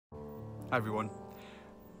Hi everyone.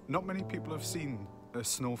 Not many people have seen a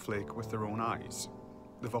snowflake with their own eyes.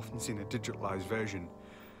 They've often seen a digitalized version.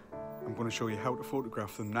 I'm going to show you how to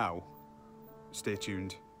photograph them now. Stay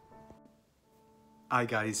tuned. Hi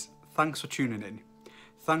guys, thanks for tuning in.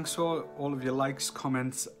 Thanks for all of your likes,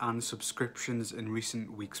 comments and subscriptions in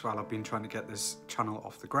recent weeks while I've been trying to get this channel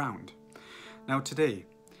off the ground. Now today,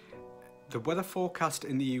 the weather forecast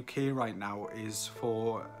in the UK right now is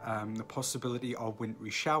for the possibility of wintry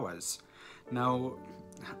showers. Now,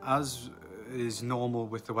 as is normal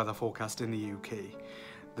with the weather forecast in the UK,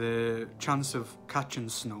 the chance of catching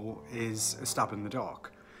snow is a stab in the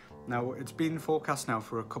dark. Now, it's been forecast now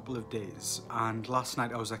for a couple of days, and last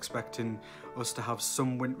night I was expecting us to have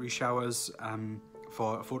some wintry showers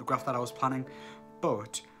for a photograph that I was planning,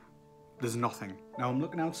 but there's nothing. Now I'm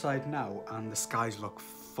looking outside now and the skies look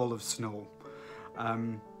full of snow.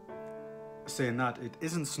 Saying that, it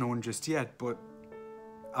isn't snowing just yet, but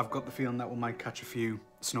I've got the feeling that we might catch a few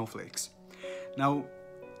snowflakes. Now,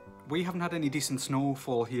 we haven't had any decent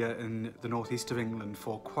snowfall here in the northeast of England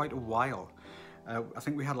for quite a while. I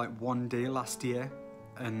think we had like one day last year,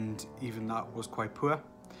 and even that was quite poor.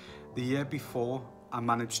 The year before, I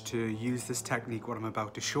managed to use this technique, what I'm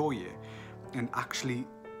about to show you, and actually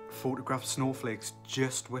photograph snowflakes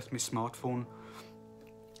just with my smartphone.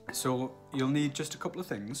 So you'll need just a couple of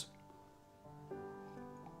things.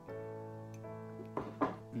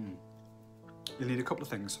 You'll need a couple of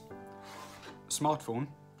things. Smartphone.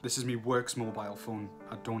 This is my works mobile phone.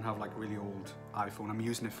 I don't have like really old iPhone. I'm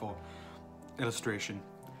using it for illustration.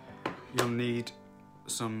 You'll need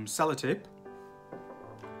some sellotape,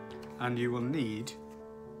 and you will need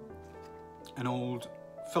an old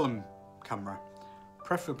film camera,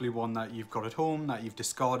 preferably one that you've got at home, that you've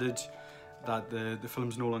discarded, that the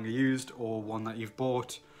film's no longer used, or one that you've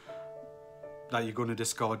bought that you're going to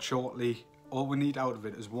discard shortly. All we need out of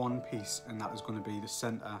it is one piece, and that is going to be the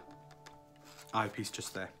center eyepiece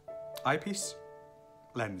just there. Eyepiece,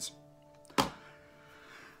 lens.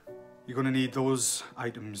 You're going to need those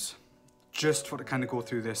items just for to kind of go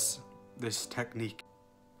through this technique.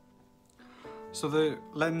 So the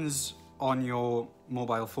lens on your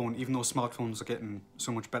mobile phone, even though smartphones are getting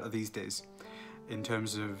so much better these days in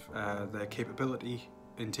terms of their capability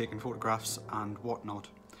in taking photographs and whatnot,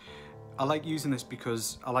 I like using this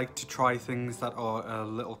because I like to try things that are a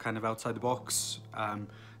little kind of outside the box,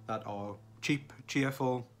 that are cheap,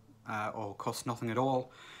 cheerful, or cost nothing at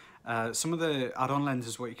all. Some of the add-on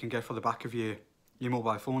lenses what you can get for the back of your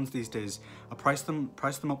mobile phones these days, I price them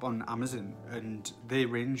up on Amazon, and they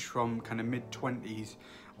range from kind of mid-20s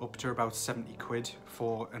up to about 70 quid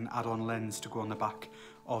for an add-on lens to go on the back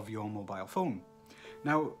of your mobile phone.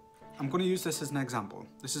 Now, I'm going to use this as an example.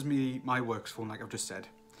 This is my works phone, like I've just said.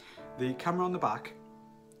 The camera on the back,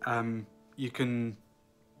 you can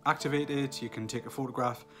activate it, you can take a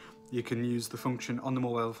photograph, you can use the function on the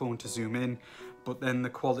mobile phone to zoom in, but then the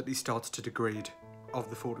quality starts to degrade of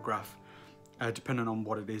the photograph, depending on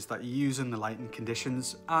what it is that you use in the lighting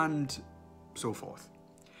conditions and so forth.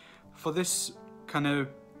 For this kind of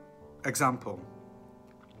example,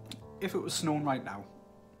 if it was snowing right now,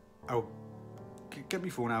 I would get my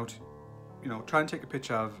phone out, you know, try and take a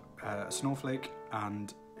picture of a snowflake,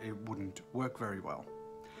 and it wouldn't work very well.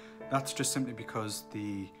 That's just simply because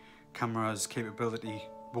the camera's capability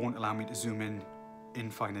won't allow me to zoom in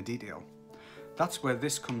finer detail. That's where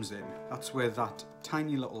this comes in. That's where that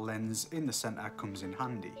tiny little lens in the center comes in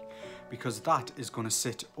handy, because that is going to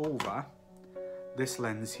sit over this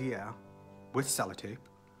lens here with sellotape,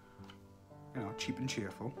 you know, cheap and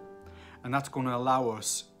cheerful, and that's going to allow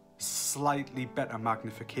us slightly better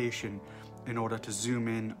magnification in order to zoom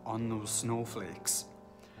in on those snowflakes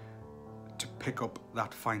to pick up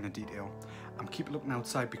that finer detail. I'm keep looking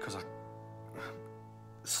outside because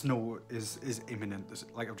snow is imminent.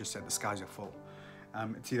 Like I've just said, the skies are full.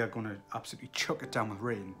 It's either going to absolutely chuck it down with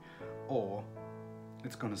rain, or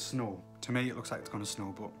it's going to snow. To me, it looks like it's going to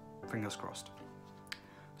snow, but fingers crossed.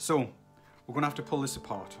 So we're going to have to pull this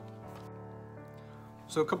apart.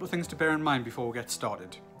 So a couple of things to bear in mind before we get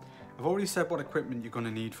started. I've already said what equipment you're going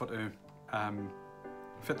to need for to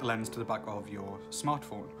fit the lens to the back of your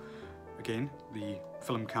smartphone. Again, the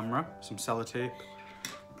film camera, some sellotape,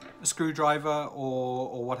 a screwdriver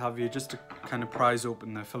or what have you, just to kind of prise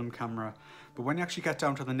open the film camera. But when you actually get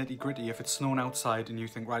down to the nitty gritty, if it's snowing outside and you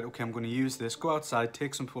think, right, okay, I'm going to use this, go outside,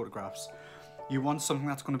 take some photographs. You want something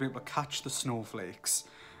that's going to be able to catch the snowflakes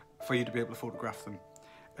for you to be able to photograph them.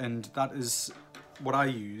 And that is what I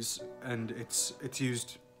use, and it's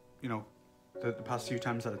used, you know, the past few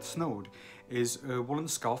times that it snowed, is a woolen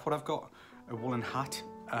scarf, what I've got, a woolen hat,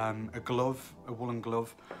 a glove, a woolen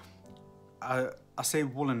glove. I I say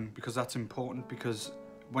woolen because that's important, because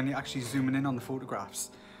when you're actually zooming in on the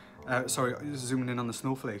photographs, zooming in on the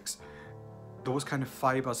snowflakes, those kind of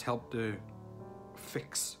fibres help to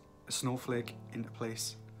fix a snowflake into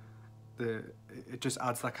place. It just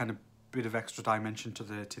adds that kind of bit of extra dimension to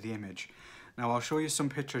the image. Now I'll show you some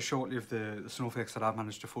pictures shortly of the snowflakes that I've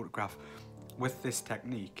managed to photograph with this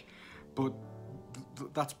technique, but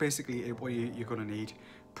that's basically what you're going to need.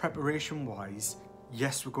 Preparation wise,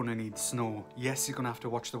 yes, we're going to need snow, yes, you're going to have to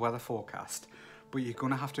watch the weather forecast, but you're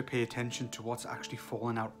going to have to pay attention to what's actually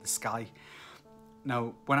falling out of the sky.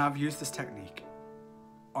 Now, when I've used this technique,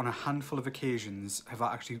 on a handful of occasions have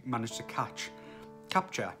I actually managed to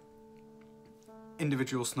capture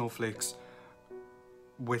individual snowflakes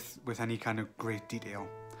with any kind of great detail.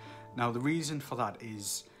 Now, the reason for that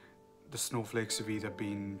is the snowflakes have either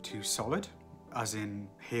been too solid, as in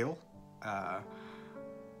hail,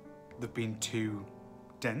 they've been too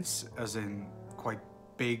dense, as in quite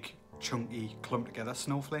big, chunky, clumped together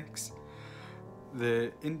snowflakes.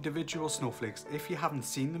 The individual snowflakes, if you haven't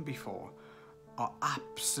seen them before, are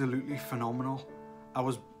absolutely phenomenal. I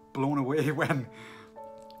was blown away when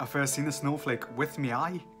I first seen a snowflake with my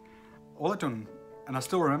eye. All I done, and I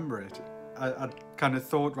still remember it, I kind of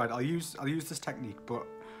thought, right, I'll use this technique, but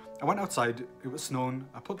I went outside, it was snowing,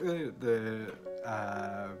 I put the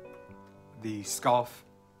scarf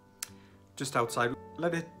just outside,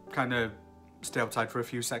 let it kind of stay outside for a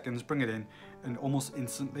few seconds, bring it in, and almost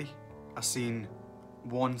instantly I seen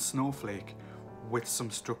one snowflake with some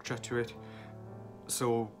structure to it.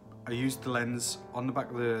 So I used the lens on the back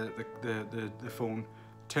of the phone,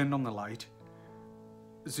 turned on the light,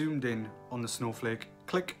 zoomed in on the snowflake,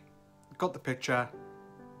 click, got the picture,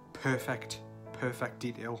 perfect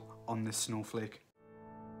detail on this snowflake.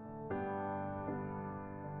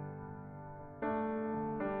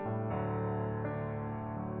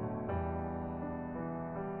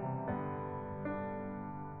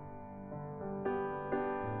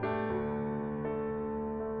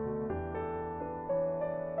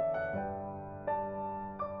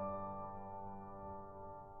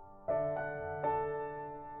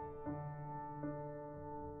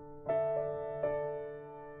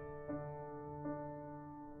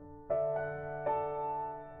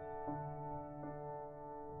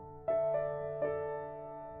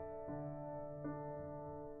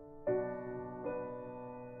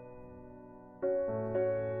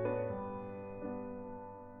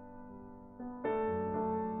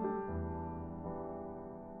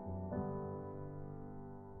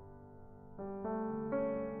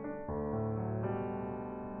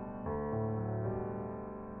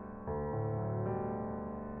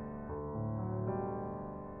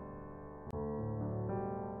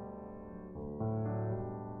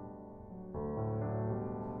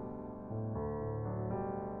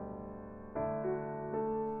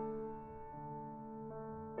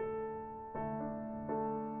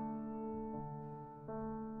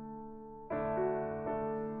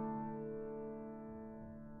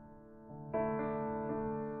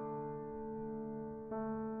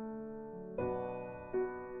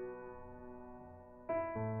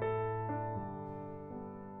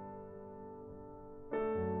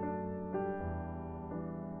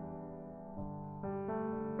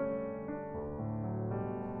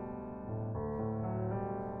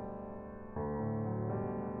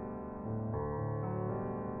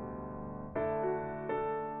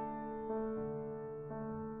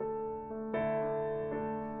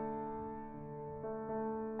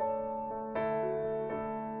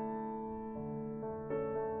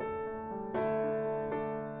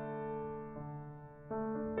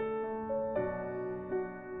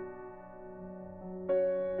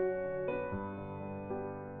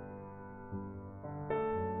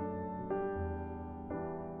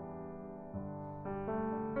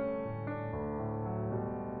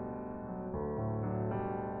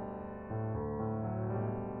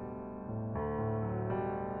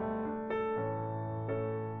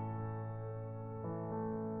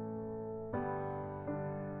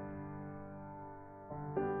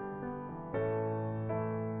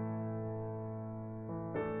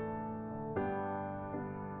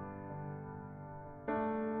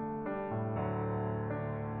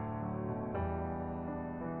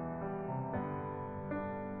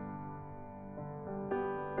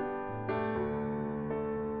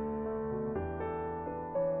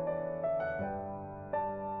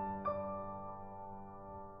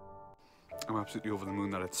 I'm absolutely over the moon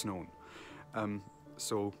that it's snowing.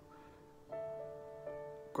 So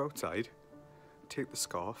go outside, take the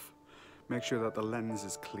scarf, make sure that the lens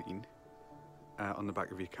is clean on the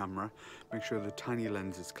back of your camera, make sure the tiny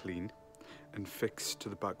lens is clean and fixed to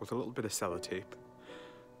the back with a little bit of sellotape.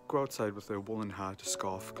 go outside with a woolen hat, a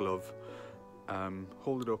scarf, glove,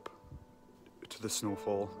 hold it up to the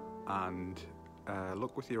snowfall and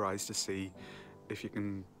look with your eyes to see if you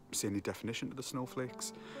can see any definition to the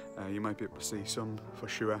snowflakes. You might be able to see some for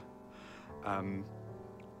sure, and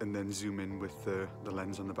then zoom in with the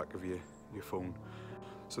lens on the back of your phone.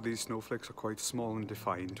 So these snowflakes are quite small and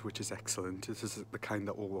defined, which is excellent. This is the kind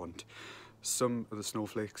that we'll want. Some of the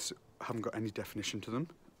snowflakes haven't got any definition to them,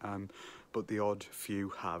 but the odd few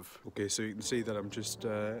have. Okay, so you can see that I'm just,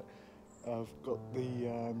 I've got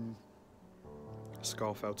the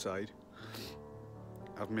scarf outside.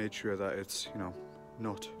 I've made sure that it's, you know,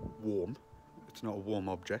 not warm. It's not a warm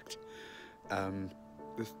object.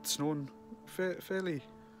 It's snowing fairly,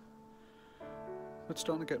 it's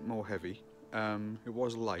starting to get more heavy. It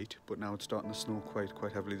was light, but now it's starting to snow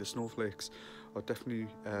quite heavily. The snowflakes are definitely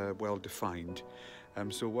well defined.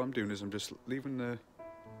 So what I'm doing is I'm just leaving the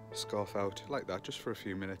scarf out like that, just for a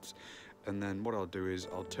few minutes, and then what I'll do is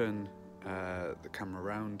I'll turn the camera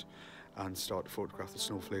around and start to photograph the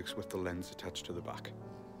snowflakes with the lens attached to the back.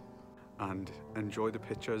 And enjoy the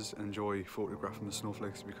pictures, enjoy photographing the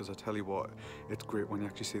snowflakes, because I tell you what, it's great when you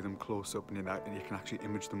actually see them close up and you can actually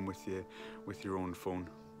image them with your own phone.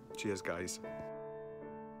 Cheers guys.